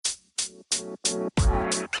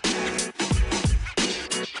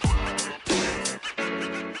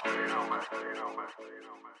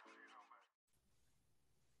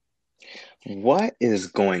What is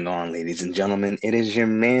going on, ladies and gentlemen? It is your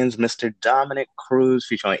man's Mr. Dominic Cruz,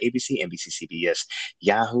 featuring on ABC, NBC, CBS,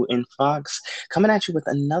 Yahoo, and Fox, coming at you with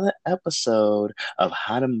another episode of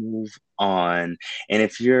How to Move On. And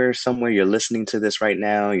if you're somewhere you're listening to this right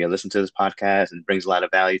now, you're listening to this podcast and it brings a lot of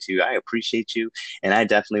value to you, I appreciate you. And I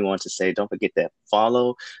definitely want to say, don't forget to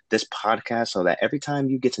follow this podcast so that every time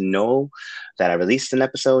you get to know that I released an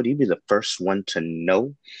episode, you'll be the first one to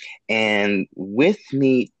know. And with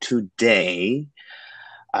me today,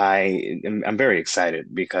 I'm very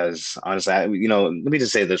excited because honestly, let me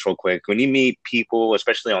just say this real quick. When you meet people,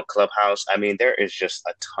 especially on Clubhouse, I mean, there is just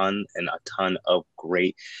a ton and a ton of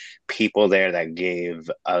great people there that gave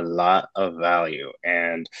a lot of value.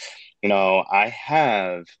 And, I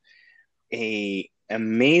have a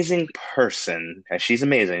amazing person. And she's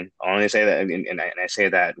amazing. I only say that, and I say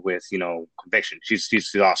that with conviction.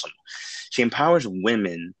 She's awesome. She empowers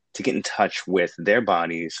women to get in touch with their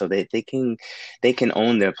bodies so that they can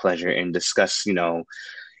own their pleasure and discuss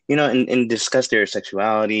and discuss their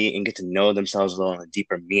sexuality and get to know themselves a little on a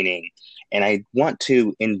deeper meaning. And I want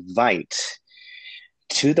to invite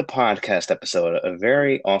to the podcast episode a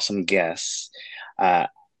very awesome guest, uh,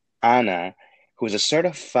 Anna, who's a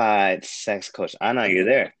certified sex coach. Anna, are you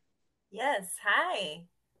there? Yes, hi.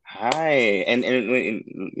 Hi, and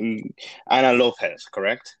Anna Lopez,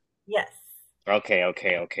 correct? Yes,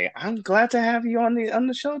 Okay. I'm glad to have you on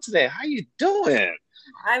the show today. How you doing?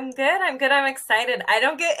 I'm good. I'm good. I'm excited. I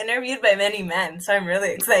don't get interviewed by many men, so I'm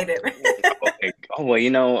really excited. Okay. Oh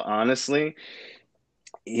well, honestly,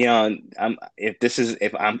 if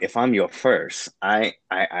I'm your first, I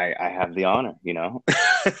have the honor. Yeah,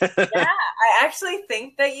 I actually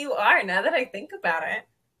think that you are now that I think about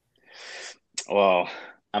Well,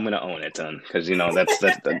 I'm gonna own it then, because I'm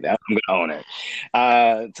gonna own it.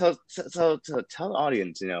 Tell the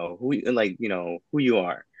audience, who you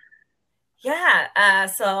are. Yeah,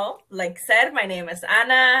 so like said, my name is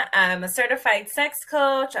Anna. I'm a certified sex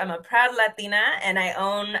coach. I'm a proud Latina, and I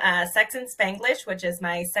own Sex and Spanglish, which is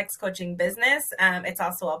my sex coaching business. It's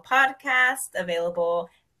also a podcast available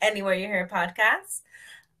anywhere you hear podcasts.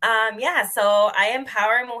 Yeah, so I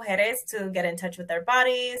empower mujeres to get in touch with their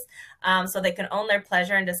bodies, so they can own their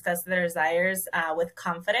pleasure and discuss their desires with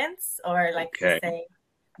confidence, or like we Okay. say,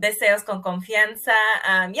 deseos con confianza.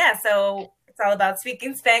 Yeah, so it's all about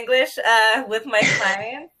speaking Spanglish with my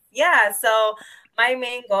clients. Yeah, so my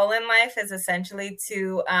main goal in life is essentially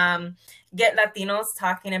to get Latinos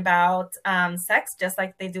talking about sex just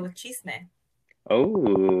like they do with chisme.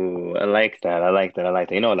 Oh, I like that. I like that. I like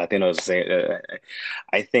that. Latinos say,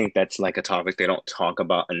 I think that's like a topic they don't talk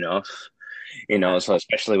about enough. Yeah. So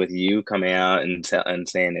especially with you coming out and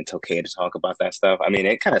saying it's okay to talk about that stuff. I mean,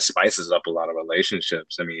 it kind of spices up a lot of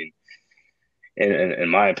relationships. I mean, in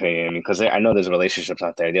my opinion, because I know there's relationships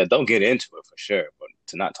out there that don't get into it for sure, but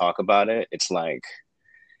to not talk about it, it's like,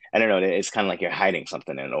 I don't know, it's kind of like you're hiding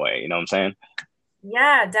something in a way. You know what I'm saying?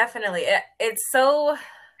 Yeah, definitely. It's so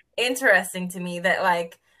interesting to me that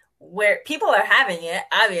like where people are having it,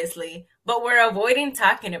 obviously, but we're avoiding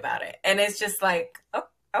talking about it. And it's just like, oh,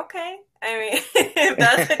 okay. I mean, if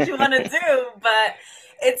that's what you want to do, but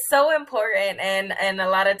it's so important. And a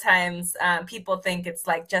lot of times people think it's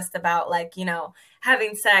like just about like,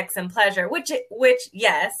 having sex and pleasure, which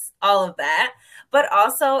yes, all of that. But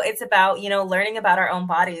also it's about, learning about our own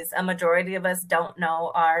bodies. A majority of us don't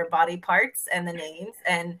know our body parts and the names,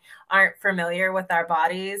 and aren't familiar with our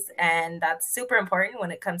bodies, and that's super important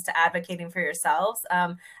when it comes to advocating for yourselves,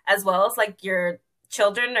 as well as like your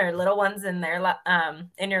children or little ones in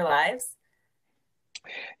in your lives.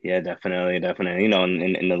 Yeah, definitely, definitely.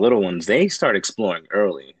 And the little ones, they start exploring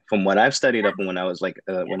early. From what I've studied Yeah. up and when I was like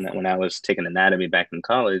Yes. when I was taking anatomy back in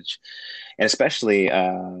college, and especially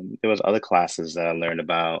there was other classes that I learned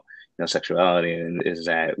about, sexuality, and is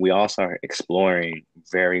that we all start exploring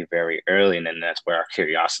very, very early, and then that's where our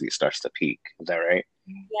curiosity starts to peak. Is that right?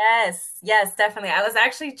 Yes, definitely. I was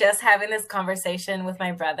actually just having this conversation with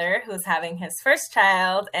my brother who's having his first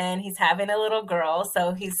child, and he's having a little girl,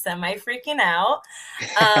 so he's semi freaking out.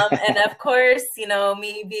 And of course,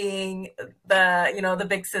 me being the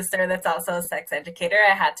big sister that's also a sex educator,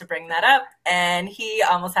 I had to bring that up, and he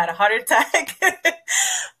almost had a heart attack.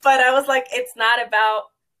 But I was like, it's not about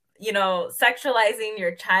sexualizing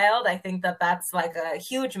your child. I think that that's like a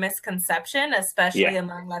huge misconception, Yeah. especially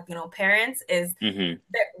among Latino parents, is Hmm.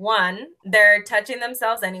 that one, they're touching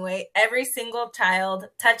themselves anyway. Every single child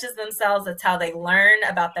touches themselves. That's how they learn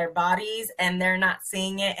about their bodies, and they're not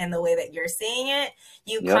seeing it in the way that you're seeing it.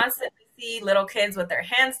 You Yep. constantly see little kids with their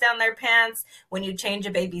hands down their pants. When you change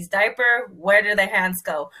a baby's diaper, where do their hands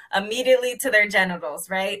go? Immediately to their genitals,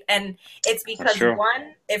 right? And it's That's because true.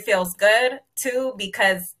 one, it feels good. Two,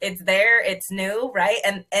 because it's there, it's new, right?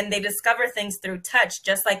 And they discover things through touch,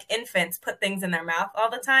 just like infants put things in their mouth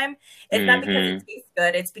all the time. It's not because it Hmm. tastes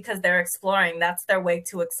good, it's because they're exploring. That's their way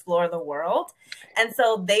to explore the world. And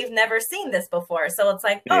so they've never seen this before. So it's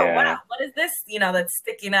like, oh wow, Yeah. what is this, that's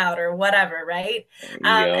sticking out or whatever, right?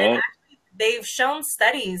 And Yo. they've shown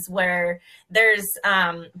studies where there's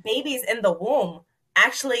babies in the womb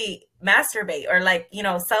actually masturbate or like,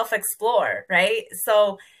 self-explore, right?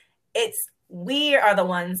 So it's we are the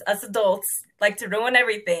ones, us adults, like to ruin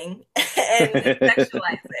everything and we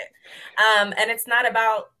sexualize it. And it's not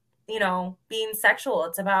about, being sexual.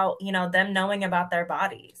 It's about, them knowing about their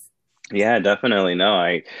bodies. Yeah, definitely. No,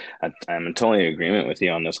 I'm in totally agreement with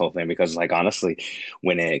you on this whole thing because like honestly,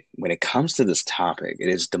 when it comes to this topic, it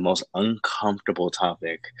is the most uncomfortable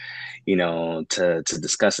topic, to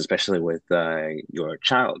discuss, especially with your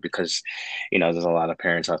child, because there's a lot of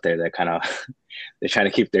parents out there that kind of they're trying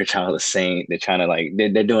to keep their child the same. They're trying to like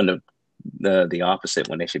they're doing the opposite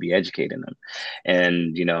when they should be educating them,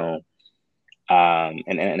 and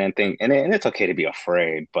and I think and it's okay to be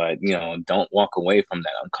afraid, but don't walk away from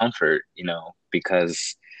that uncomfort,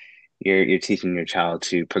 because you're teaching your child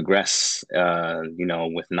to progress,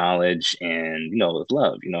 with knowledge and with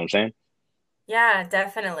love. You know what I'm saying? Yeah,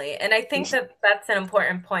 definitely. And I think that that's an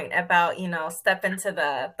important point about, step into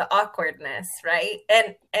the awkwardness, right?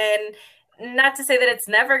 And not to say that it's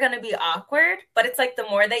never going to be awkward, but it's like the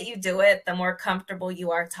more that you do it, the more comfortable you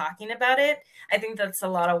are talking about it. I think that's a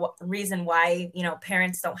lot of reason why,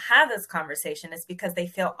 parents don't have this conversation is because they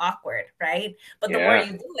feel awkward, right? But the more Yeah,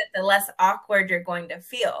 you do it, the less awkward you're going to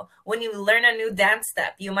feel. When you learn a new dance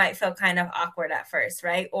step, you might feel kind of awkward at first,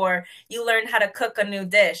 right? Or you learn how to cook a new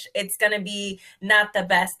dish. It's going to be not the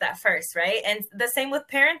best at first, right? And the same with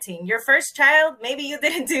parenting. Your first child, maybe you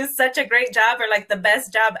didn't do such a great job or like the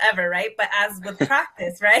best job ever, right? But as with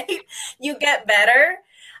practice, right? You get better.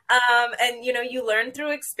 And you learn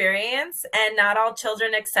through experience, and not all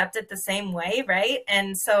children accept it the same way, right?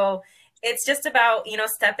 And so it's just about,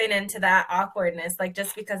 stepping into that awkwardness. Like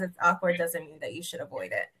just because it's awkward doesn't mean that you should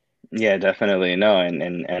avoid it. yeah, definitely. No,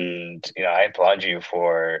 and I applaud you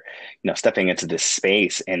for stepping into this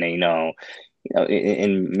space and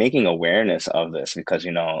in making awareness of this because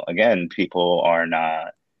again, people are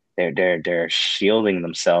not they're shielding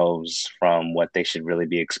themselves from what they should really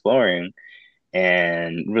be exploring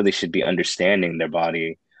and really should be understanding their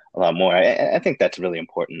body a lot more. I think that's really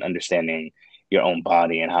important, understanding your own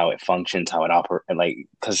body and how it functions, how it operates. Like,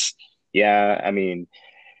 because, yeah, I mean,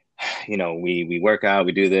 we work out,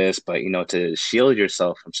 we do this, but to shield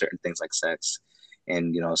yourself from certain things like sex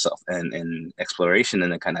and self and exploration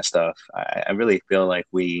and that kind of stuff, I really feel like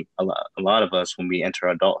a lot of us when we enter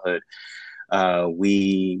adulthood,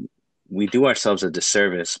 we do ourselves a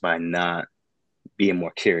disservice by not being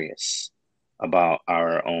more curious about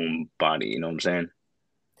our own body. You know what I'm saying?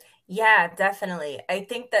 Yeah, definitely. I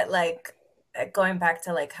think that like going back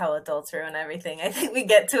to like how adults ruin everything, I think we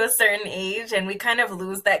get to a certain age and we kind of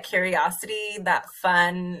lose that curiosity, that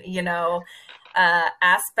fun,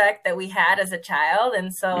 aspect that we had as a child.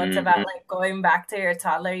 And so it's about Hmm. like going back to your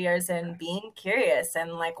toddler years and being curious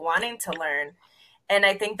and like wanting to learn. And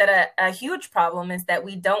I think that a huge problem is that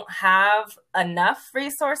we don't have enough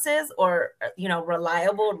resources or,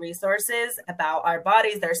 reliable resources about our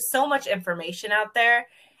bodies. There's so much information out there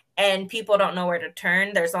and people don't know where to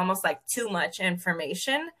turn. There's almost like too much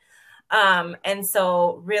information. And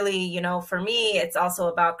so really, for me, it's also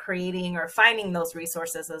about creating or finding those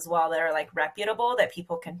resources as well that are like reputable that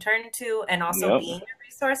people can turn to and also Yep. being a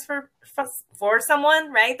resource for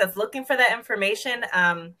someone, right? That's looking for that information.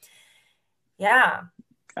 Yeah.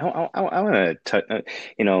 I want to touch,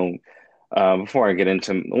 before I get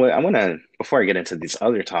into, well, before I get into this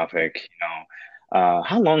other topic,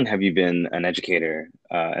 how long have you been an educator,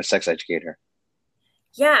 a sex educator?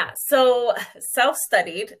 Yeah, so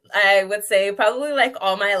self-studied, I would say probably like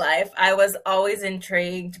all my life. I was always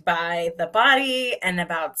intrigued by the body and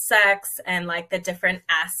about sex and like the different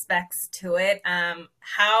aspects to it.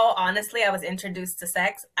 How honestly I was introduced to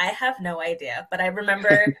sex, I have no idea. But I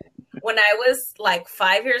remember when I was like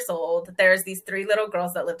 5 years old, there's these three little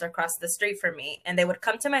girls that lived across the street from me, and they would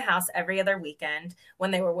come to my house every other weekend when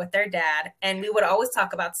they were with their dad, and we would always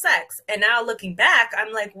talk about sex. And now looking back,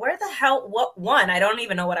 I'm like, where the hell, what, one, I don't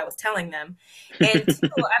even know what I was telling them. And two,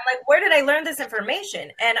 I'm like, where did I learn this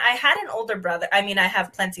information? And I had an older brother. I mean, I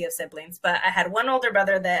have plenty of siblings, but I had one older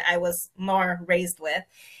brother that I was more raised with.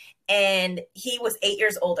 and he was 8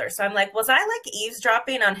 years older. So I'm like, was I like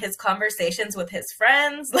eavesdropping on his conversations with his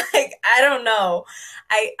friends? Like, I don't know.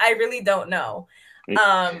 I really don't know.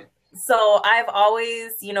 Um, so I've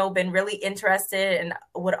always, been really interested and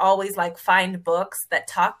would always like find books that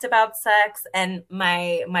talked about sex. And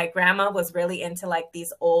my grandma was really into like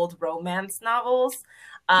these old romance novels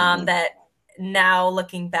Mhm. that now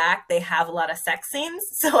looking back, they have a lot of sex scenes.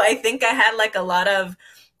 So I think I had like a lot of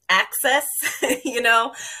access,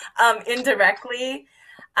 indirectly.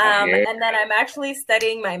 I hear. And then I'm actually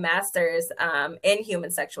studying my master's in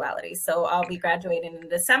human sexuality. So I'll be graduating in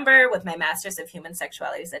December with my master's of human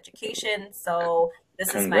sexualities education. So this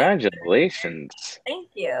is my Congratulations. thank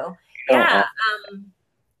you. You know, Yeah.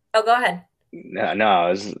 Oh, go ahead.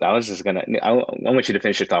 no, I was just gonna. I want you to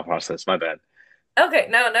finish your thought process. My bad. Okay,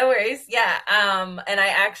 no worries. Yeah. And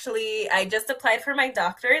I just applied for my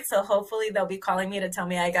doctorate, so hopefully they'll be calling me to tell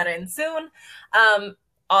me I got in soon. Um,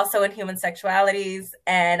 Also in human sexualities,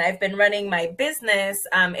 and I've been running my business.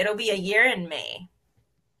 It'll be a year in May.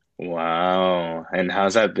 Wow. And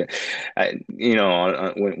how's that been?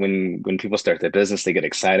 When people start their business, they get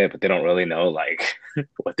excited, but they don't really know like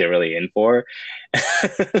what they're really in for.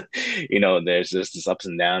 There's just this ups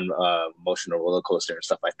and down emotional roller coaster and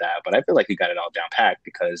stuff like that. But I feel like you got it all down packed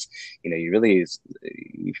because, you really,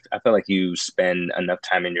 I feel like you spend enough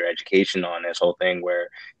time in your education on this whole thing where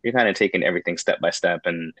you're kind of taking everything step by step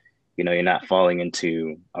and, you're not falling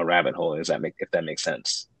into a rabbit hole. If that makes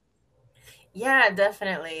sense? Yeah,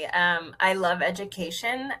 definitely. I love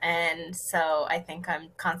education, and so I think I'm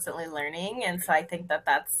constantly learning, and so I think that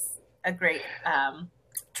that's a great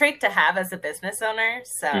trait to have as a business owner.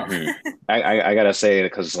 So, hmm I gotta say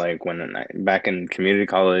because like back in community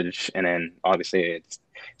college and then obviously it's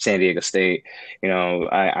San Diego State,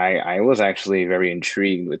 I was actually very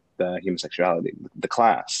intrigued with human sexuality, the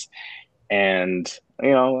class, and I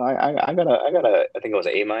think it was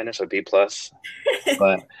an A- or B+,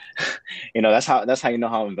 but that's how you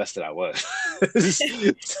know how invested I was.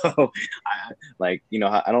 So I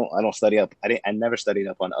don't study up. I never studied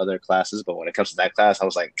up on other classes, but when it comes to that class, I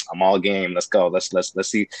was like, I'm all game. Let's go. Let's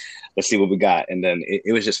see what we got. And then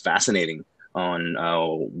it was just fascinating on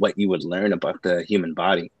what you would learn about the human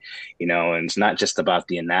body, and it's not just about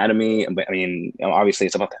the anatomy, but I mean, obviously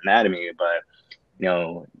it's about the anatomy, but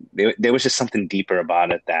there was just something deeper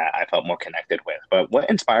about it that I felt more connected with. But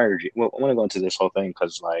what inspired you? Well, I want to go into this whole thing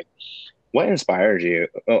because, like, what inspired you?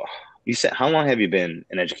 Oh, you said, how long have you been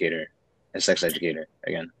an educator, a sex educator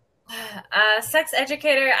again? sex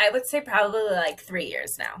educator, I would say probably like 3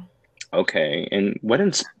 years now. Okay, and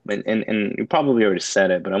and you probably already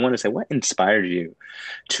said it, but I want to say, what inspired you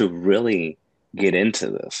to really get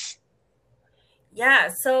into this? Yeah,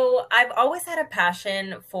 so I've always had a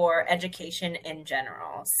passion for education in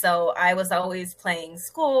general. So I was always playing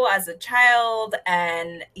school as a child,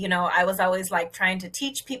 and I was always like trying to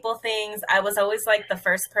teach people things. I was always like the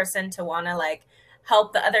first person to want to like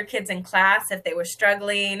help the other kids in class if they were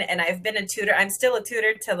struggling. And I've been a tutor. I'm still a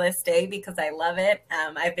tutor to this day because I love it.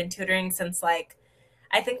 I've been tutoring since like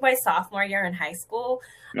I think my sophomore year in high school.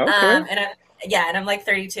 Okay. And I'm like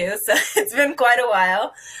 32, so it's been quite a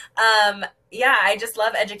while. Yeah, I just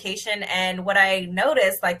love education. And what I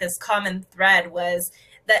noticed, like this common thread, was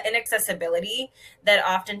the inaccessibility that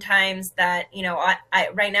oftentimes that, I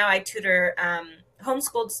right now I tutor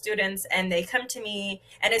homeschooled students, and they come to me,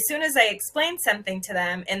 and as soon as I explain something to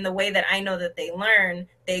them in the way that I know that they learn,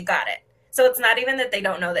 they got it. So it's not even that they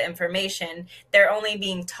don't know the information, they're only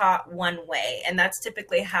being taught one way. And that's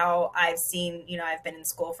typically how I've seen, I've been in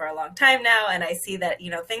school for a long time now, and I see that,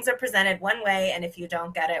 things are presented one way, and if you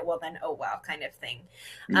don't get it, well, then, oh, well, kind of thing.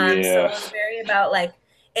 So Yeah. it's very about like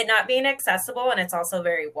it not being accessible, and it's also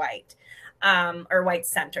very white, or white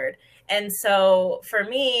centered. And so for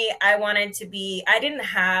me, I didn't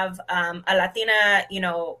have a Latina,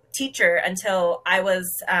 teacher until I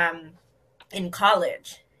was in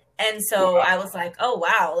college. And so I was like, oh,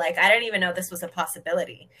 wow, like I didn't even know this was a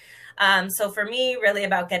possibility. So for me, really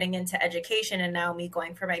about getting into education, and now me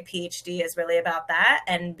going for my PhD is really about that,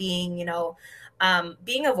 and being,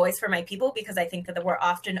 being a voice for my people, because I think that we're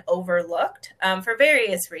often overlooked for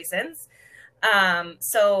various reasons.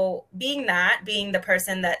 So being the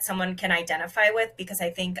person that someone can identify with, because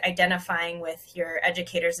I think identifying with your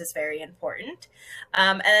educators is very important.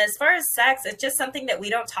 And as far as sex, it's just something that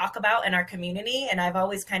we don't talk about in our community. And I've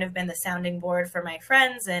always kind of been the sounding board for my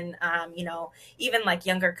friends and, even like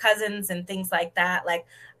younger cousins and things like that. Like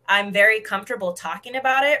I'm very comfortable talking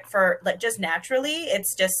about it for like just naturally.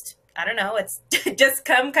 It's just, I don't know, it's just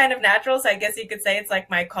come kind of natural. So I guess you could say it's like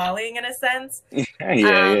my calling in a sense. Yeah,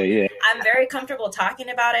 yeah, yeah. I'm very comfortable talking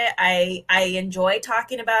about it. I enjoy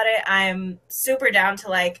talking about it. I'm super down to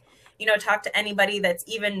like, talk to anybody that's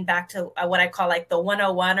even back to what I call like the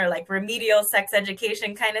 101 or like remedial sex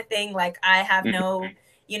education kind of thing. Like I have no,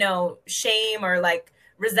 shame or like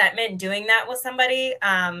resentment doing that with somebody.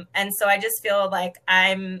 And so I just feel like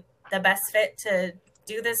I'm the best fit to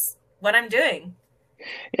do this, what I'm doing.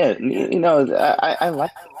 Yeah, I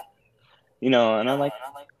like, and I like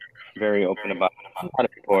very open about it. A lot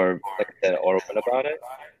of people are, like I said, are open about it.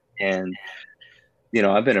 And,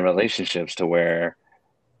 I've been in relationships to where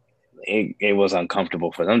it was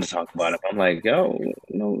uncomfortable for them to talk about it. I'm like, yo,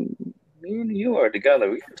 me and you are together.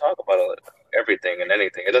 We can talk about everything and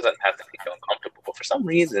anything. It doesn't have to be uncomfortable. But for some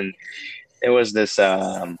reason, there was this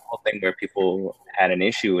whole thing where people had an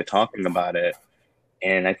issue with talking about it.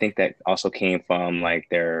 And I think that also came from like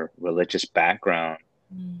their religious background.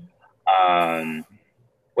 Mm. Um,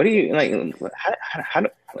 what do you like?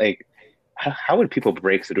 Like how would people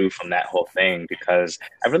break through from that whole thing? Because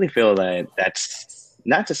I really feel that that's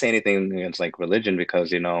not to say anything against like religion,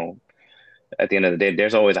 because at the end of the day,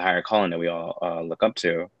 there's always a higher calling that we all look up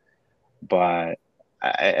to. But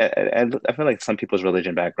I feel like some people's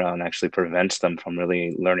religion background actually prevents them from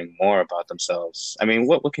really learning more about themselves. I mean,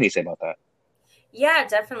 what can you say about that? Yeah,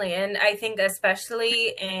 definitely. And I think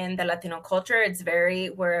especially in the Latino culture,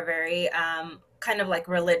 we're a very kind of like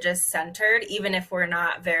religious centered, even if we're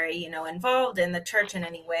not very, involved in the church in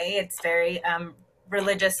any way. It's very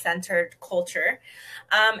religious centered culture.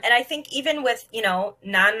 And I think even with,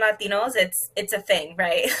 non-Latinos, it's a thing,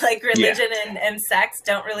 right? Like Yeah. religion and sex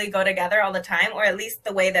don't really go together all the time, or at least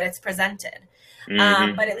the way that it's presented.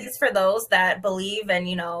 Hmm. But at least for those that believe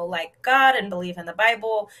in, like God and believe in the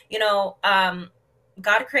Bible,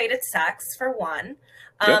 God created sex for one.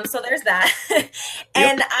 Yep. So there's that. Yep.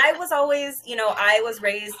 And I was always, I was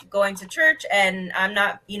raised going to church and I'm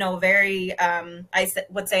not, very,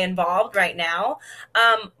 would say involved right now.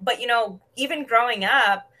 But, even growing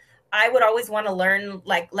up, I would always want to learn,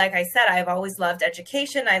 like I said, I've always loved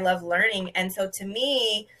education. I love learning. And so to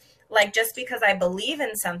me, like just because I believe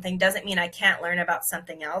in something doesn't mean I can't learn about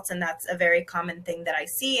something else. And that's a very common thing that I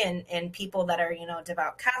see in people that are,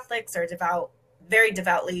 devout Catholics or very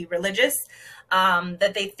devoutly religious,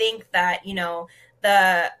 that they think that, I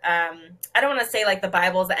don't want to say like the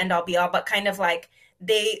Bible is the end all be all, but kind of like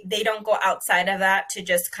they don't go outside of that to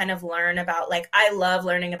just kind of learn about, like, I love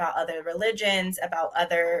learning about other religions, about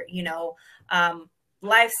other,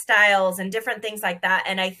 lifestyles and different things like that.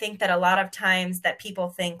 And I think that a lot of times that people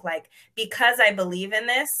think like, because I believe in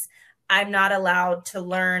this, I'm not allowed to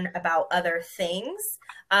learn about other things.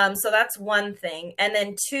 So that's one thing. And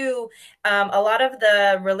then two, a lot of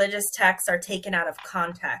the religious texts are taken out of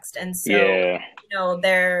context. And so, Yeah.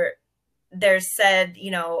 there's said,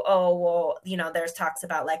 oh, well, there's talks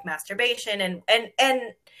about like masturbation and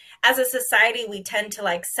as a society, we tend to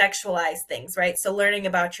like sexualize things, right? So learning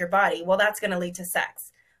about your body, well, that's going to lead to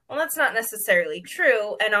sex. Well, that's not necessarily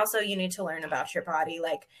true. And also you need to learn about your body,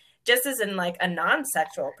 like just as in like a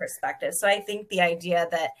non-sexual perspective. So I think the idea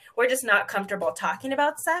that we're just not comfortable talking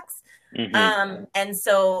about sex. Hmm. And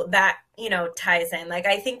so that, ties in. Like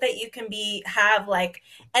I think that you can have like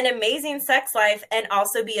an amazing sex life and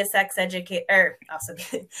also be a sex educator, or also be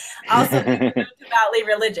devoutly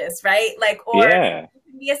religious, right? Like, or Yeah.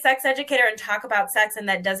 be a sex educator and talk about sex, and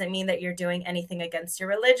that doesn't mean that you're doing anything against your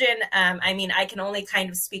religion. I mean, I can only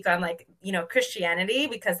kind of speak on like, Christianity,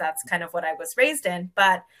 because that's kind of what I was raised in,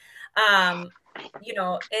 but um,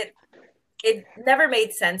 it never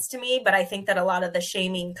made sense to me. But I think that a lot of the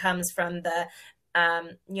shaming comes from the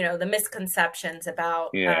misconceptions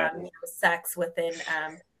about Yeah. sex within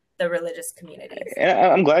the religious communities. And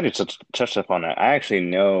I'm glad you touched up on that. I actually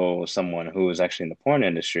know someone who is actually in the porn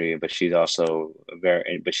industry, but she's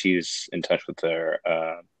in touch with her,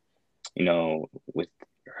 with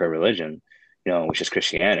her religion, which is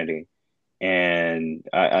Christianity. And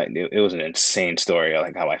it was an insane story,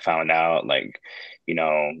 like how I found out, like,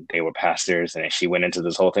 they were pastors, and she went into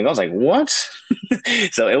this whole thing. I was like, what?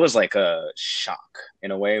 So it was like a shock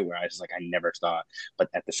in a way where I was like, I never thought. But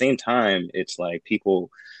at the same time, it's like people,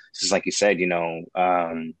 just like you said,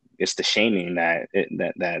 it's the shaming that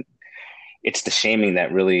it's the shaming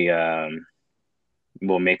that really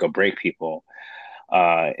will make or break people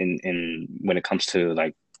in when it comes to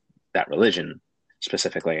like that religion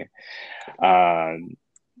specifically. Um,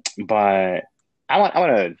 but I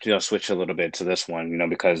want to switch a little bit to this one,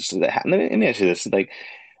 because let me ask you this: like,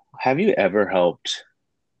 have you ever helped?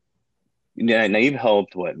 Yeah, now you've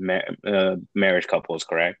helped what marriage couples,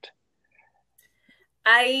 correct?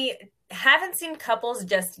 I haven't seen couples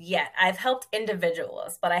just yet. I've helped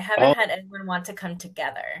individuals, but I haven't Oh, had anyone want to come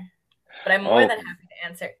together. But I'm more oh, than happy to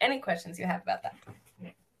answer any questions you have about that.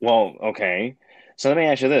 well, okay. So let me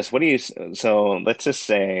ask you this. What do you, so let's just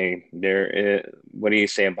say there is, what do you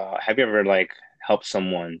say about, have you ever like helped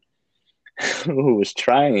someone who was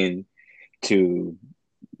trying to,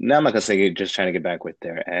 now I'm not gonna say just trying to get back with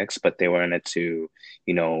their ex, but they wanted to,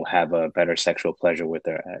 have a better sexual pleasure with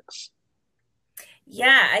their ex.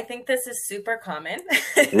 Yeah, I think this is super common.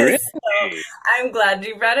 Really? So I'm glad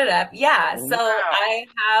you brought it up. Yeah, so Wow. I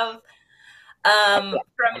have I'm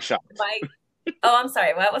from shocked. my oh, I'm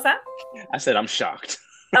sorry, what was that? I said I'm shocked.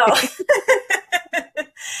 Oh.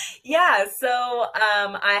 Yeah, so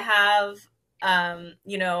I have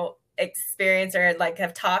experience or like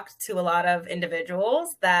have talked to a lot of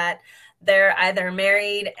individuals that they're either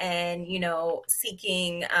married and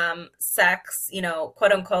seeking sex,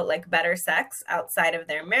 quote unquote, like better sex outside of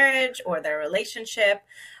their marriage or their relationship.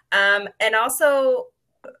 And also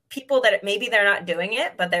people that maybe they're not doing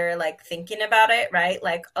it, but they're like thinking about it, right?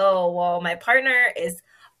 Like, oh, well, my partner is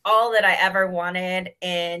all that I ever wanted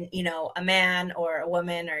in, a man or a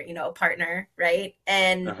woman or, a partner, right?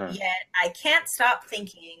 And Uh-huh. yet I can't stop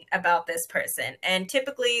thinking about this person. And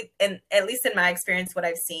typically, and at least in my experience, what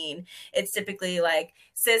I've seen, it's typically like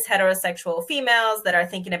cis heterosexual females that are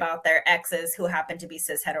thinking about their exes who happen to be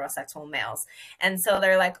cis heterosexual males. And so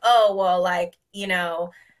they're like, oh, well, like,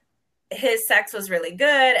 his sex was really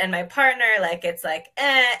good and my partner like it's like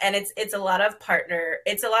and it's a lot of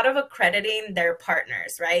it's a lot of accrediting their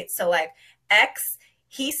partners, right? So like X,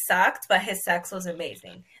 he sucked but his sex was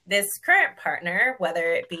amazing. This current partner, whether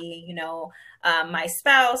it be my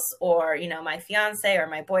spouse or my fiance or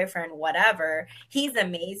my boyfriend, whatever, he's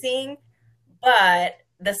amazing but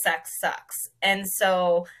the sex sucks. And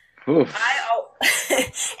so Oof.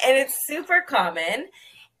 and it's super common.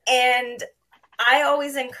 And I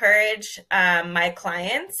always encourage my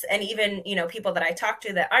clients and even people that I talk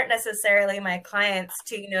to that aren't necessarily my clients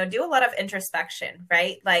to do a lot of introspection,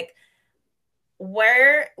 right? Like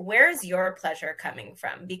where's your pleasure coming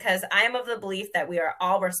from? Because I am of the belief that we are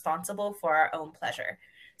all responsible for our own pleasure.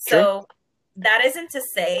 True. So that isn't to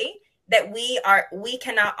say that we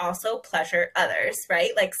cannot also pleasure others,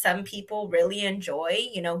 right? Like some people really enjoy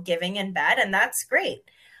giving in bed, and that's great.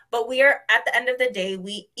 But we are, at the end of the day,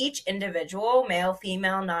 we each individual, male,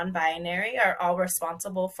 female, non-binary, are all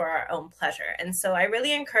responsible for our own pleasure. And so I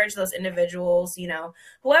really encourage those individuals,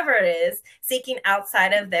 whoever it is, seeking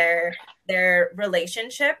outside of their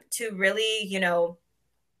relationship to really,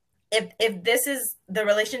 if this is the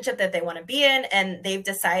relationship that they want to be in and they've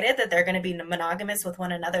decided that they're going to be monogamous with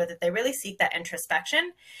one another, that they really seek that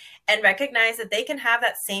introspection and recognize that they can have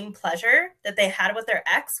that same pleasure that they had with their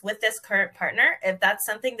ex with this current partner if that's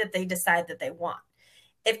something that they decide that they want.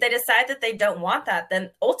 If they decide that they don't want that,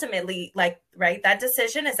 then ultimately, like, right, that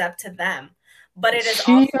decision is up to them. But it is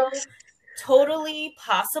also totally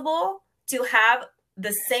possible to have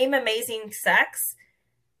the same amazing sex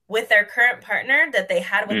with their current partner that they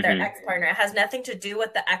had with their Hmm. ex partner. It has nothing to do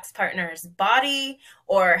with the ex partner's body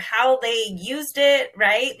or how they used it,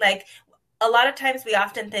 right? Like a lot of times we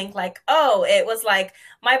often think like, oh, it was like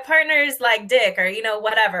my partner's like dick or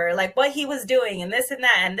whatever, like what he was doing and this and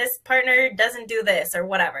that, and this partner doesn't do this or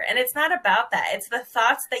whatever. And it's not about that. It's the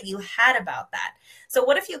thoughts that you had about that. So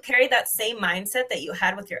what if you carry that same mindset that you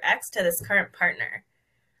had with your ex to this current partner?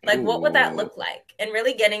 Like what would that Ooh. look like? And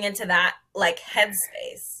really getting into that like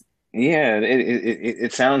headspace. Yeah,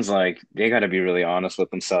 it sounds like they got to be really honest with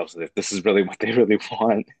themselves if this is really what they really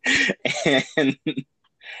want. And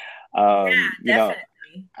Yeah, you know,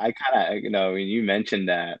 definitely. I kind of, when you mentioned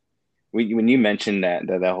that, when you mentioned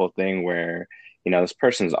that whole thing where, this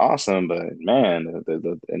person's awesome, but man,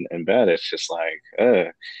 in bed, it's just like,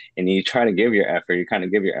 and you try to give your effort, you kind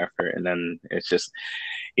of give your effort, and then it's just,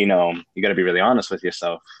 you got to be really honest with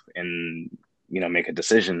yourself and, make a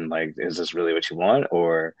decision like, is this really what you want?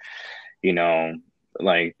 Or, you know,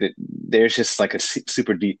 like there's just like a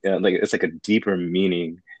super deep, like it's like a deeper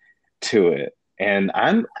meaning to it. And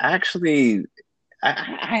I'm actually,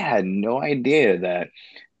 I had no idea that,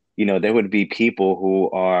 there would be people who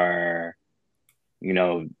are, you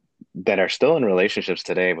know, that are still in relationships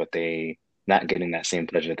today, but they not getting that same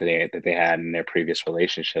pleasure that they had in their previous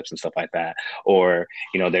relationships and stuff like that. Or,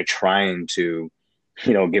 they're trying to,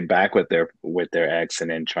 get back with their ex and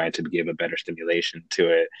then trying to give a better stimulation to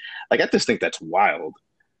it. Like I just think that's wild.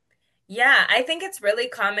 Yeah, I think it's really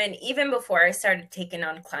common. Even before I started taking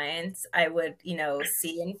on clients, I would,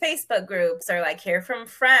 see in Facebook groups or like hear from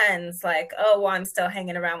friends, like, oh, well, I'm still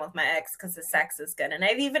hanging around with my ex because the sex is good. And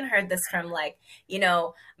I've even heard this from like,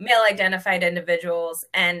 male identified individuals.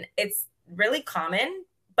 And it's really common,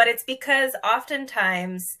 but it's because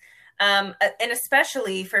oftentimes, and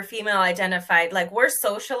especially for female identified, like we're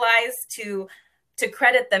socialized to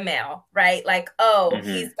credit the male, right? Like, oh,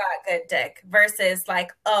 he's Hmm. got good dick versus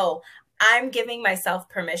like, oh, I'm giving myself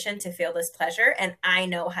permission to feel this pleasure and I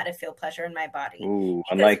know how to feel pleasure in my body. Ooh,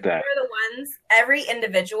 I Because like that. we're the ones, every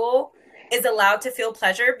individual is allowed to feel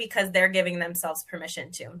pleasure because they're giving themselves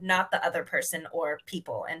permission to, not the other person or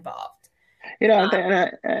people involved. Um,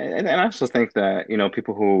 And I also think that,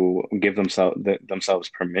 people who give themselves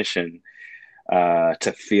permission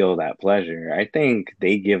to feel that pleasure, I think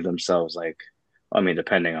they give themselves like, I mean,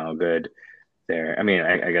 depending on how good they're, I mean,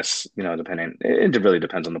 I guess, depending, it really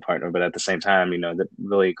depends on the partner, but at the same time, that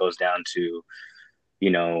really goes down to,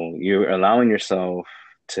 you're allowing yourself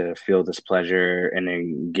to feel this pleasure and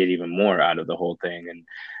then get even more out of the whole thing. And,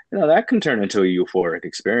 that can turn into a euphoric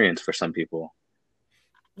experience for some people.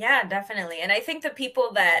 yeah, definitely. And I think the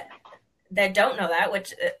people that don't know that,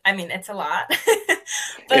 which I mean, it's a lot,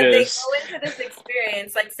 It but they is. go into this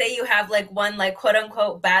experience, like say you have like one like quote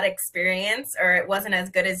unquote bad experience, or it wasn't as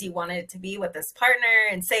good as you wanted it to be with this partner,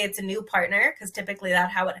 and say it's a new partner, because typically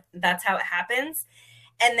that's how it happens.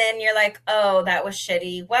 And then you're like, oh, that was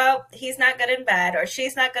shitty. Well, he's not good in bed, or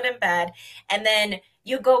she's not good in bed. And then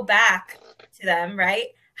you go back to them, right?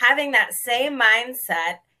 Having that same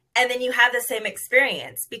mindset, and then you have the same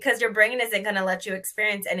experience because your brain isn't going to let you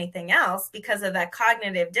experience anything else because of that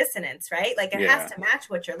cognitive dissonance, right? Like it has Yeah. to match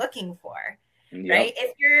what you're looking for. Yep. Right?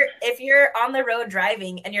 If you're on the road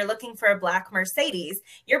driving and you're looking for a black Mercedes,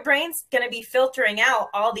 your brain's going to be filtering out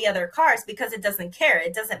all the other cars because it doesn't care.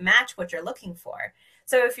 It doesn't match what you're looking for.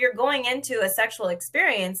 So if you're going into a sexual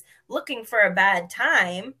experience looking for a bad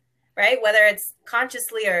time, right? Whether it's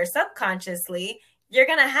consciously or subconsciously, you're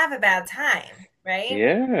going to have a bad time, right?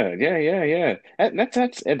 Yeah.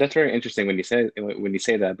 That's very interesting when you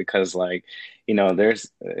say that because like there's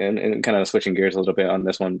and kind of switching gears a little bit on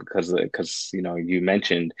this one because you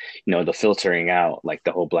mentioned the filtering out like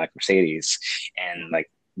the whole black Mercedes and like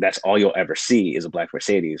that's all you'll ever see is a black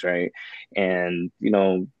Mercedes, right? And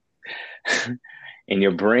and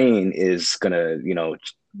your brain is gonna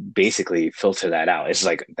basically filter that out. It's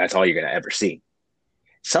like that's all you're gonna ever see.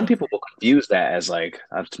 Some people will Exactly. confuse that as like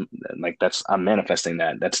that's I'm manifesting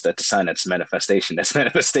that. That's a sign that's manifestation. That's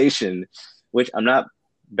manifestation, which I'm not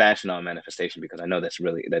bashing on manifestation because I know that's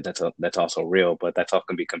really that's also real, but that's all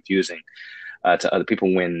can be confusing to other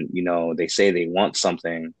people when they say they want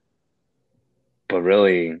something, but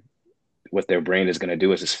really what their brain is going to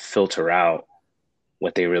do is just filter out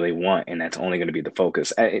what they really want, and that's only going to be the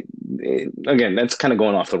focus. Again, that's kind of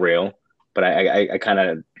going off the rail, but I kind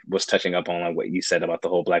of was touching up on like what you said about the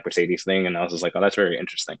whole Black Mercedes thing, and I was just like, oh, that's very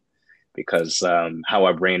interesting because how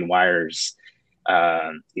our brain wires,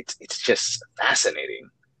 it's just fascinating.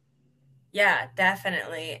 Yeah,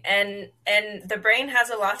 definitely. And the brain has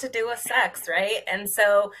a lot to do with sex, right? And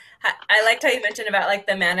so I liked how you mentioned about like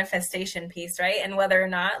the manifestation piece, right? And whether or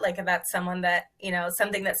not like if that's someone that,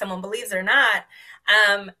 something that someone believes or not.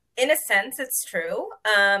 In a sense it's true.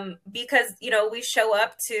 Because, we show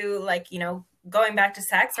up to like, going back to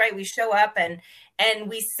sex, right? We show up and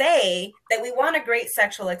we say that we want a great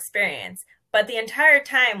sexual experience. But the entire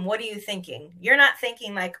time, what are you thinking? You're not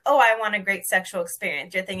thinking like, oh, I want a great sexual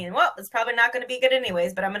experience. You're thinking, well, it's probably not going to be good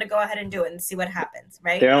anyways, but I'm going to go ahead and do it and see what happens,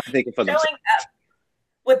 right? They're only thinking for themselves. Showing up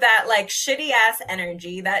with that like shitty ass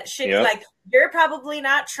energy, that shitty, Yep, like you're probably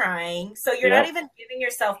not trying. So you're not yep, even giving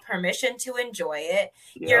yourself permission to enjoy it.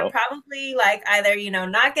 You're yep. probably like either,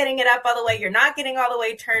 not getting it up all the way, you're not getting all the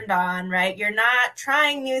way turned on, right? You're not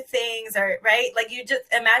trying new things or, right? Like you just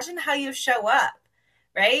imagine how you show up,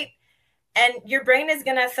 right? And your brain is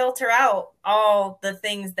going to filter out all the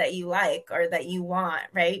things that you like or that you want,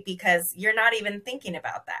 right? Because you're not even thinking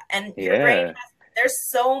about that. And your brain Yeah, has, there's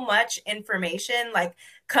so much information like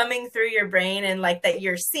coming through your brain and like that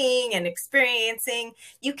you're seeing and experiencing.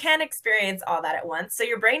 You can't experience all that at once. So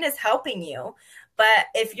your brain is helping you. But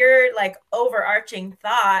if your like overarching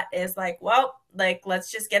thought is like, well, like let's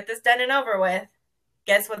just get this done and over with,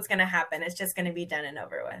 guess what's going to happen? It's just going to be done and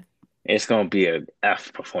over with. it's gonna be a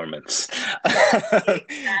F performance. Yes,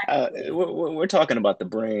 exactly. We're talking about the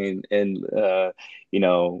brain, and you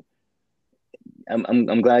know,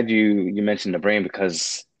 I'm glad you mentioned the brain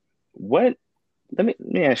because what? Let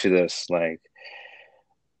me ask you this: like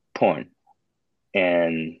porn,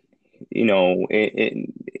 and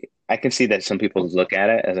I can see that some people look at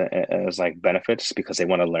it as like benefits because they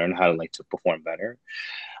want to learn how to like to perform better.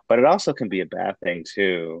 But it also can be a bad thing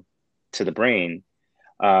too to the brain,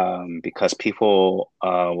 because people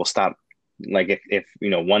will stop, like if you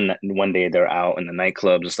know one day they're out in the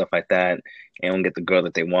nightclubs and stuff like that and don't get the girl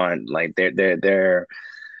that they want, like they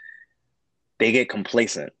get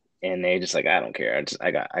complacent and they just like, I don't care.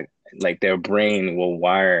 I like their brain will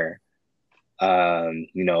wire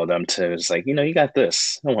them to just like, you got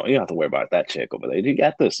this. You don't have to worry about that chick over there. You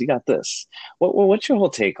got this, you got this. What's your whole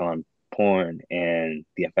take on porn and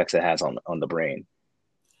the effects it has on the brain?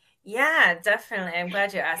 Yeah, definitely. I'm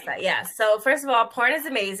glad you asked that. Yeah. So first of all, porn is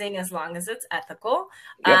amazing as long as it's ethical.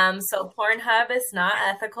 Yep. So Pornhub is not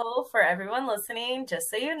ethical for everyone listening,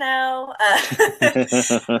 just so you know. Ethical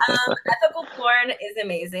porn is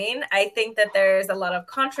amazing. I think that there's a lot of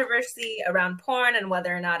controversy around porn and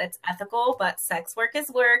whether or not it's ethical, but sex work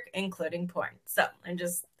is work, including porn. So I'm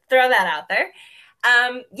just throw that out there.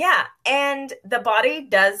 Yeah, and the body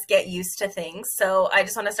does get used to things. So I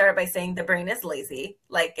just want to start by saying the brain is lazy.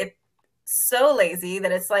 Like it's so lazy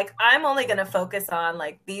that it's like I'm only going to focus on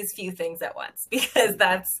like these few things at once because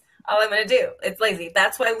that's all I'm going to do. It's lazy.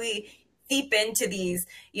 That's why we seep into these,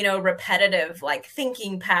 repetitive like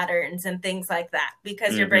thinking patterns and things like that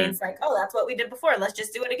because your Hmm. brain's like, "Oh, that's what we did before. Let's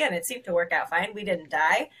just do it again. It seemed to work out fine. We didn't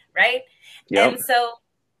die, right?" Yep. And so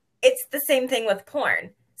it's the same thing with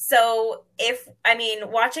porn. So I mean,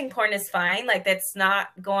 watching porn is fine. Like that's not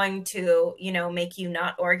going to, make you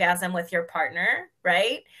not orgasm with your partner,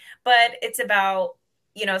 right? But it's about,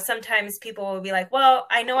 sometimes people will be like, well,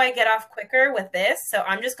 I know I get off quicker with this. So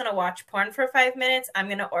I'm just going to watch porn for 5 minutes. I'm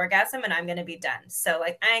going to orgasm and I'm going to be done. So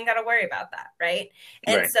like, I ain't got to worry about that. Right.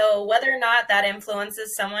 And Right. so whether or not that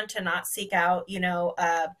influences someone to not seek out,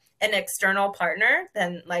 an external partner,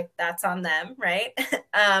 then like that's on them, right?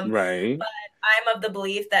 Right. But I'm of the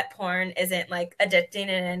belief that porn isn't like addicting in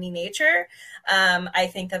any nature. I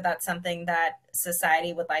think that that's something that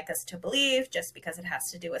society would like us to believe just because it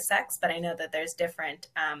has to do with sex. But I know that there's different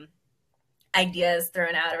ideas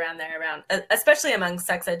thrown out around there, around especially among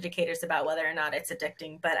sex educators about whether or not it's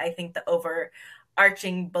addicting. But I think the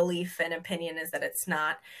overarching belief and opinion is that it's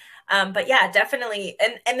not. But yeah, definitely.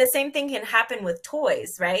 And the same thing can happen with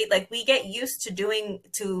toys, right? Like we get used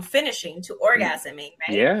to finishing, to orgasming,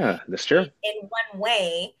 right? Yeah, that's true. In one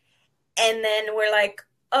way. And then we're like,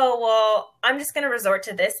 oh, well, I'm just going to resort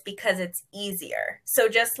to this because it's easier. So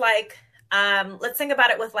just like, let's think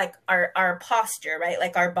about it with like our posture, right?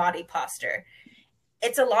 Like our body posture.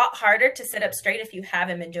 It's a lot harder to sit up straight if you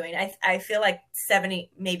haven't been doing it. I feel like 70,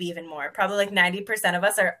 maybe even more, probably like 90% of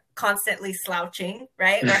us are constantly slouching,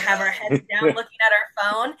 right? Or have our heads down looking at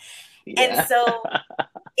our phone. And Yeah. so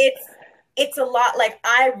it's it's a lot like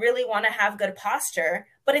I really want to have good posture,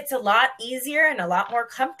 but it's a lot easier and a lot more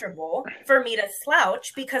comfortable for me to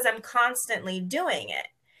slouch because I'm constantly doing it.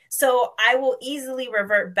 So I will easily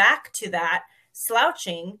revert back to that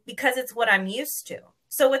slouching because it's what I'm used to.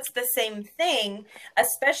 So it's the same thing,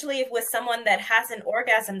 especially if with someone that hasn't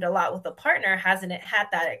orgasmed a lot with a partner, hasn't had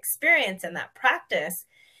that experience and that practice,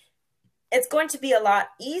 it's going to be a lot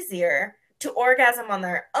easier to orgasm on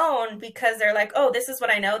their own because they're like, oh, this is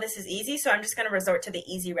what I know, this is easy, so I'm just going to resort to the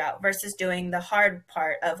easy route versus doing the hard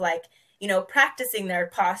part of like, practicing their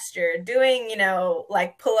posture, doing,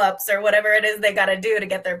 like pull-ups or whatever it is they got to do to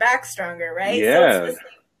get their back stronger, right? So Yeah.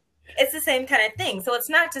 it's the same kind of thing. So it's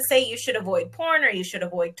not to say you should avoid porn or you should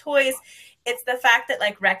avoid toys. It's the fact that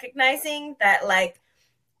like recognizing that like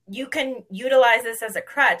you can utilize this as a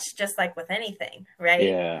crutch just like with anything, right?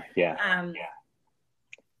 Yeah. Yeah. Um,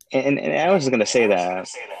 And I was gonna say that,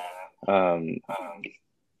 um,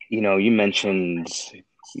 you mentioned,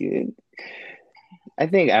 I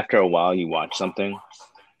think after a while you watch something,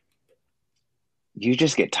 you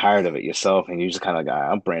just get tired of it yourself, and you just kind of like,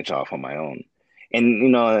 I'll branch off on my own.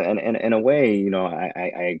 And and in a way,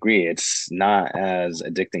 I agree. It's not as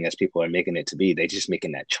addicting as people are making it to be. They're just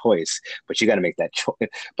making that choice, but you got to make that choice.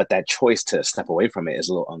 But that choice to step away from it is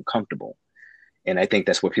a little uncomfortable. And I think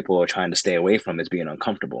that's what people are trying to stay away from, is being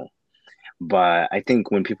uncomfortable. But I think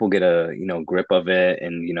when people get a grip of it,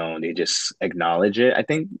 and they just acknowledge it, I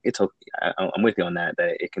think it's okay. I'm with you on that.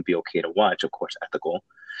 That it can be okay to watch, of course, ethical,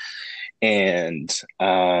 and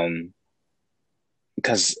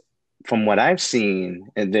because from what I've seen,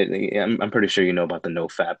 and I'm pretty sure you know about the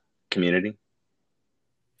NoFap community.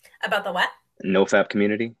 about the what? NoFap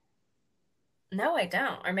community. No, I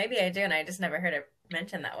don't. Or maybe I do, and I just never heard it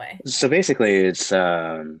mentioned that way. So basically, it's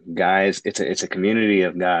guys. It's a community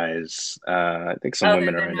of guys. I think some Oh,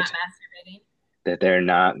 women that are they're in not it. masturbating. that they're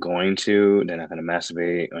not going to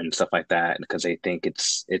masturbate and stuff like that because they think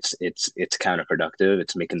it's counterproductive.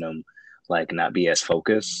 It's making them like not be as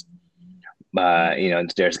focused. But you know,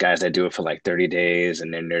 there's guys that do it for like 30 days,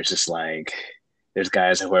 and then there's just like there's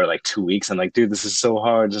guys who are like 2 weeks. I'm like, dude, this is so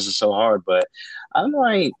hard. This is so hard. But I'm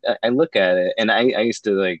like, I look at it, and I used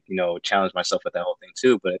to like challenge myself with that whole thing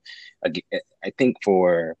too. But I think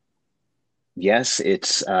for yes, it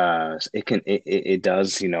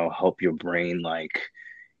does help your brain like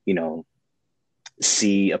you know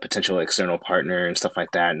see a potential external partner and stuff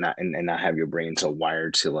like that, and not have your brain so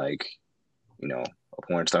wired to like a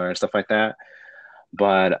porn star and stuff like that.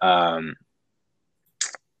 But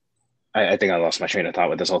I think I lost my train of thought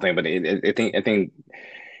with this whole thing. But I think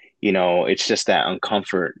it's just that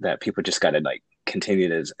uncomfort that people just got to like continue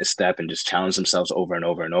to step and just challenge themselves over and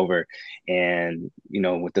over and over. And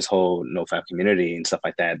with this whole NoFap community and stuff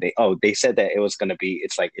like that, they said that it was going to be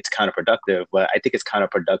it's counterproductive. But I think it's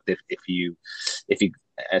counterproductive if you I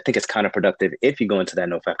think it's counterproductive if you go into that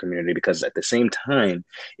NoFap community, because at the same time,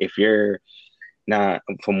 if you're not,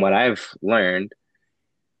 from what I've learned,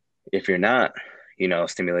 if you're not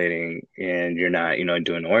stimulating and you're not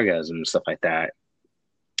doing orgasm and stuff like that,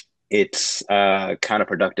 it's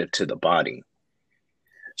counterproductive to the body.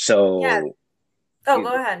 Yeah. So Oh,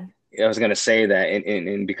 go ahead. I was going to say that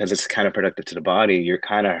in because it's counterproductive to the body, you're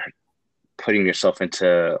kind of putting yourself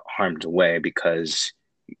into harm's way, because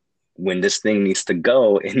when this thing needs to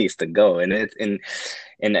go, it needs to go. And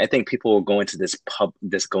I think people will go into this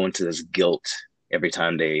guilt every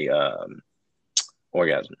time they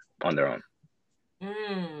orgasm on their own.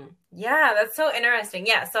 Yeah, that's so interesting.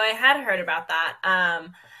 Yeah, so I had heard about that.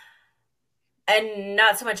 And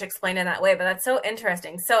not so much explained in that way, but that's so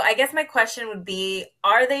interesting. So I guess my question would be,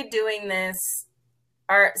 are they doing this?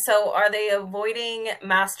 Are they avoiding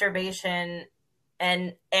masturbation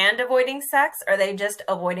and avoiding sex? Or are they just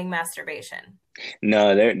avoiding masturbation?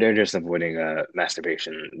 No, they're just avoiding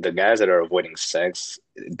masturbation. The guys that are avoiding sex,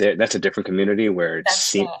 that's a different community where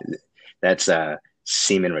That's that's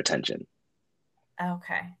semen retention.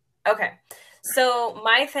 okay. Okay. So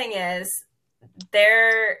my thing is,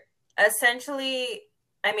 they're essentially,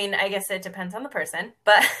 I mean, I guess it depends on the person,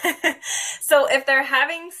 but so if they're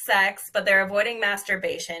having sex, but they're avoiding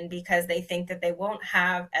masturbation because they think that they won't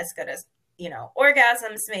have as good as,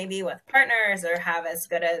 orgasms maybe with partners, or have as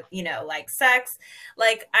good as, like sex,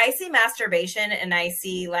 like I see masturbation and I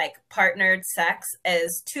see like partnered sex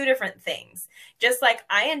as two different things. Just like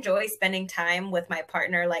I enjoy spending time with my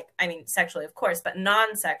partner, like, I mean, sexually, of course, but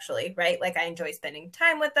non-sexually, right? Like I enjoy spending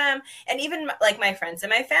time with them. And even like my friends and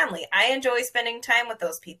my family, I enjoy spending time with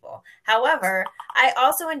those people. However, I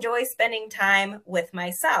also enjoy spending time with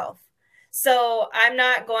myself. So I'm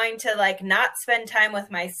not going to like not spend time with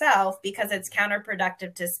myself because it's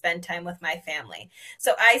counterproductive to spend time with my family.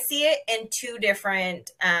 So I see it in two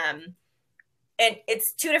different and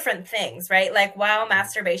it's two different things, right? Like while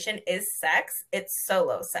masturbation is sex, it's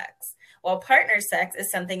solo sex. While partner sex is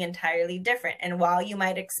something entirely different. And while you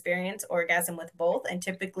might experience orgasm with both, and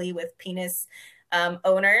typically with penis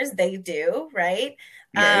owners, they do, right?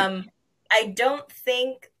 Right. I don't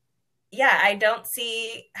think, yeah, I don't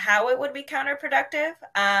see how it would be counterproductive.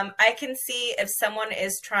 I can see if someone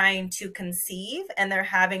is trying to conceive and they're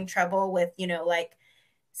having trouble with, like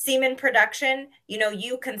semen production,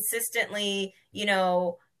 you consistently,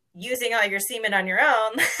 using all your semen on your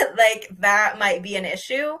own, like that might be an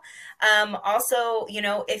issue. Also,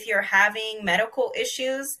 if you're having medical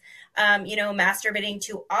issues, masturbating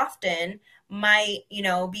too often might,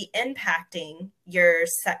 be impacting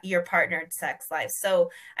your partnered sex life.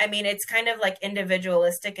 So, I mean, it's kind of like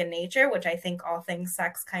individualistic in nature, which I think all things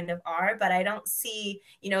sex kind of are, but I don't see,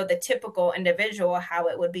 the typical individual how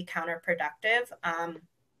it would be counterproductive.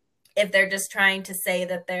 If they're just trying to say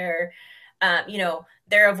that they're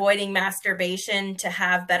avoiding masturbation to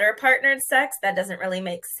have better partnered sex, that doesn't really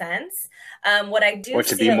make sense. What I do Or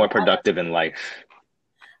to see be a more lot of, productive in life.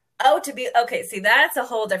 oh, to be okay, see, that's a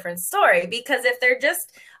whole different story, because if they're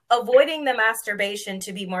just avoiding the masturbation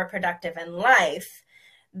to be more productive in life,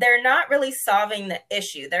 they're not really solving the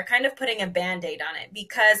issue. They're kind of putting a band-aid on it,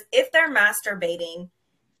 because if they're masturbating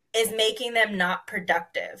is making them not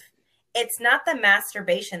productive, it's not the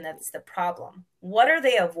masturbation that's the problem. What are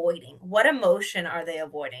they avoiding? What emotion are they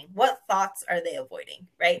avoiding? What thoughts are they avoiding?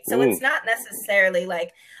 Right. So Ooh. it's not necessarily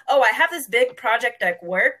like, oh, I have this big project at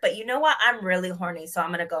work, but you know what? I'm really horny, so I'm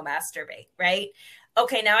going to go masturbate. Right.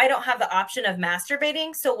 Okay, now I don't have the option of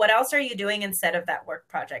masturbating. So what else are you doing instead of that work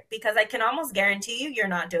project? Because I can almost guarantee you're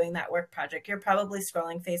not doing that work project. You're probably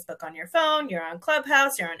scrolling Facebook on your phone. You're on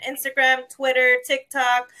Clubhouse. You're on Instagram, Twitter,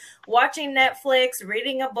 TikTok, watching Netflix,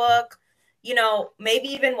 reading a book, maybe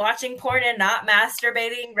even watching porn and not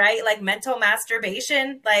masturbating, right? Like mental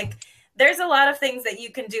masturbation. Like there's a lot of things that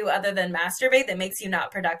you can do other than masturbate that makes you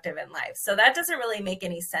not productive in life. So that doesn't really make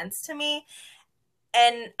any sense to me.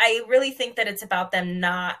 And I really think that it's about them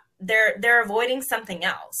not they're avoiding something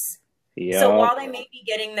else. So Yup. while they may be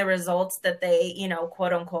getting the results that they,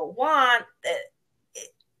 quote unquote want,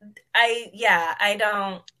 I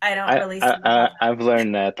don't really see how I've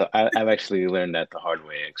learned that I've actually learned that the hard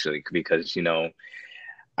way actually because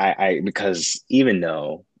because even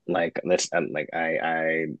though like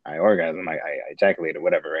I orgasm, I ejaculate or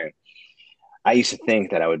whatever, right? I used to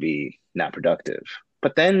think that I would be not productive.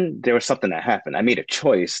 But then there was something that happened. I made a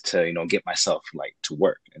choice to, get myself like to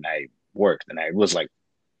work, and I worked and I was like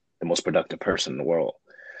the most productive person in the world.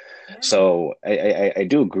 yeah. So I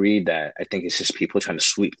do agree that I think it's just people trying to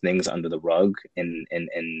sweep things under the rug and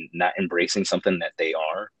not embracing something that they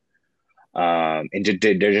are. And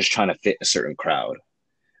they're just trying to fit a certain crowd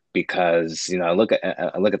because, I look at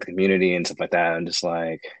the community and stuff like that. I'm just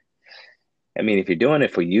like, I mean, if you're doing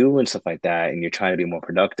it for you and stuff like that, and you're trying to be more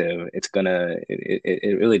productive, it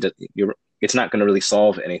really does, it's not gonna really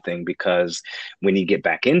solve anything because when you get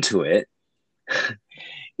back into it,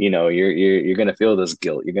 you're gonna feel this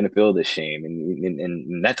guilt, you're gonna feel this shame,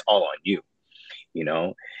 and that's all on you, you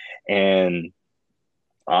know. And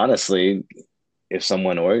honestly, if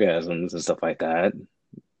someone orgasms and stuff like that,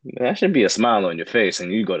 that should be a smile on your face,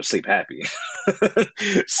 and you go to sleep happy. Yeah,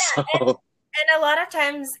 So and a lot of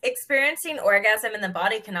times experiencing orgasm in the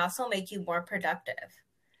body can also make you more productive.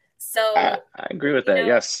 So, I agree with you that. know,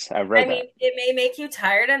 Yes, I've I read that. mean, it may make you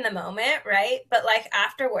tired in the moment, right? But like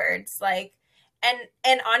afterwards, like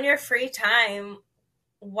and on your free time,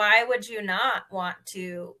 why would you not want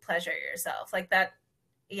to pleasure yourself? Like that,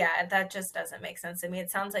 yeah, that just doesn't make sense to me.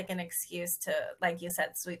 It sounds like an excuse to, like you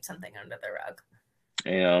said, sweep something under the rug.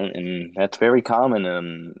 And that's very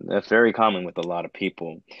common. That's very common with a lot of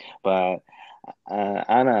people. But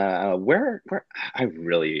Anna, where I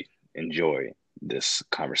really enjoy this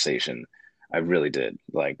conversation. I really did.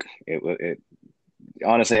 Like it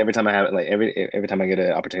honestly, every time I have like every time I get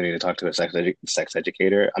an opportunity to talk to a sex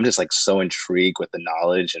educator, I'm just like so intrigued with the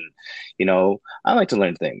knowledge, and I like to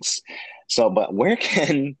learn things. So, but where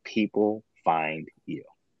can people find you?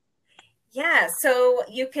 Yeah, so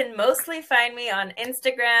you can mostly find me on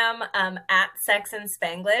Instagram at Sex and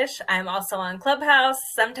Spanglish. I'm also on Clubhouse.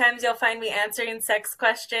 Sometimes you'll find me answering sex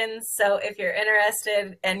questions. So if you're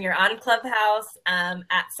interested and you're on Clubhouse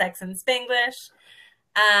at Sex and Spanglish,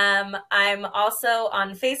 I'm also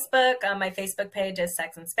on Facebook. My Facebook page is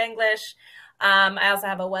Sex and Spanglish. I also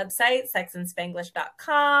have a website,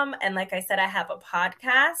 sexandspanglish.com. And like I said, I have a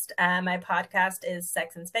podcast. My podcast is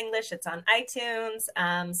Sex and Spanglish. It's on iTunes,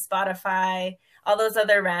 Spotify, all those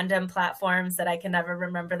other random platforms that I can never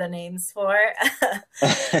remember the names for.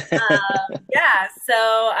 Yeah,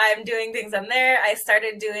 so I'm doing things on there. I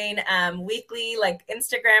started doing weekly like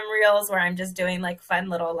Instagram reels where I'm just doing like fun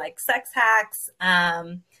little like sex hacks.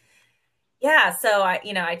 Yeah, so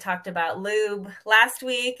I talked about lube last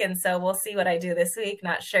week, and so we'll see what I do this week.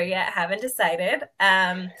 Not sure yet, haven't decided.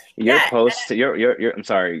 Your Yeah. post, your I'm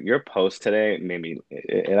sorry, your post today made me,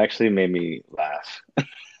 it actually made me laugh.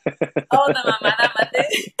 Oh, the Mamada Monday.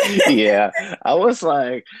 Yeah, I was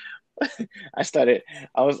like, I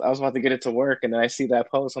was about to get it to work, and then I see that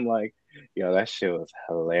post. I'm like, yo, that shit was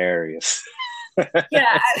hilarious.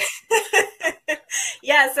 Yeah.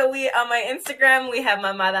 Yeah, so we on my Instagram we have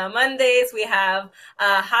Mamada Mondays, we have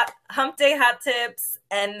hot hump day hot tips,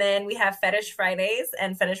 and then we have fetish Fridays.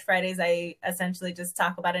 And fetish Fridays I essentially just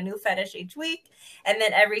talk about a new fetish each week. And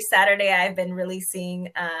then every Saturday I've been releasing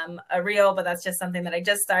a reel, but that's just something that I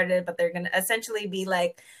just started, but they're gonna essentially be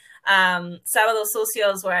like Sábados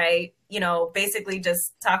Sucios where I, basically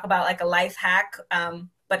just talk about like a life hack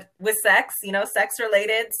but with sex, sex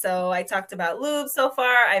related. So I talked about lube so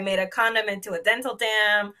far. I made a condom into a dental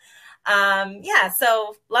dam. Yeah,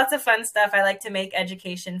 so lots of fun stuff. I like to make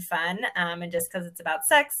education fun. And just because it's about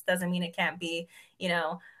sex doesn't mean it can't be,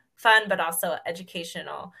 fun, but also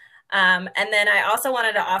educational. And then I also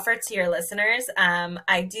wanted to offer to your listeners,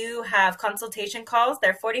 I do have consultation calls.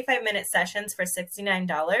 They're 45-minute sessions for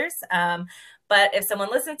 $69. But if someone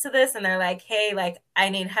listens to this and they're like, hey, like I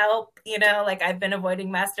need help, like I've been avoiding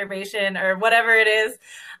masturbation or whatever it is,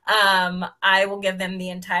 I will give them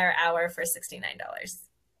the entire hour for $69.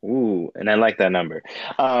 Ooh, and I like that number.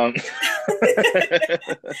 Me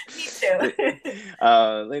too.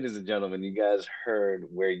 Ladies and gentlemen, you guys heard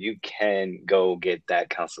where you can go get that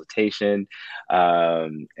consultation.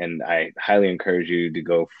 And I highly encourage you to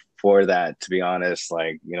go for that, to be honest.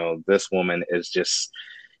 Like, this woman is just,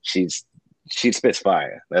 she's she spits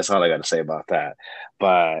fire. That's all I got to say about that.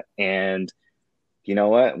 But and you know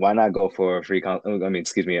what? Why not go for a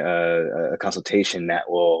excuse me, a consultation that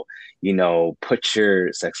will, put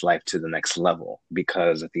your sex life to the next level?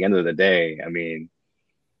 Because at the end of the day, I mean,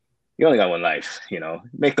 you only got one life,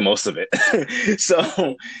 make the most of it.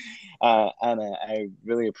 So, Anna, I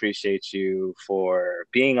really appreciate you for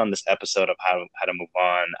being on this episode of How to Move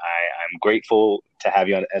On. I'm grateful to have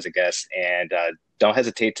you on as a guest, and don't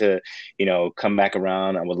hesitate to, come back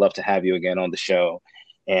around. I would love to have you again on the show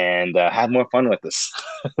and have more fun with us.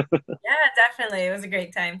 Yeah, definitely. It was a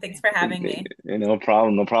great time. Thanks for having me. No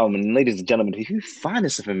problem, no problem. And ladies and gentlemen, if you find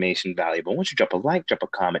this information valuable, why don't you drop a like, drop a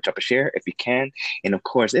comment, drop a share if you can. And of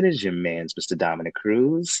course, it is your man's Mr. Dominic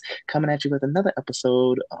Cruz coming at you with another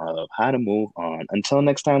episode of How to Move On. Until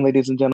next time, ladies and gentlemen.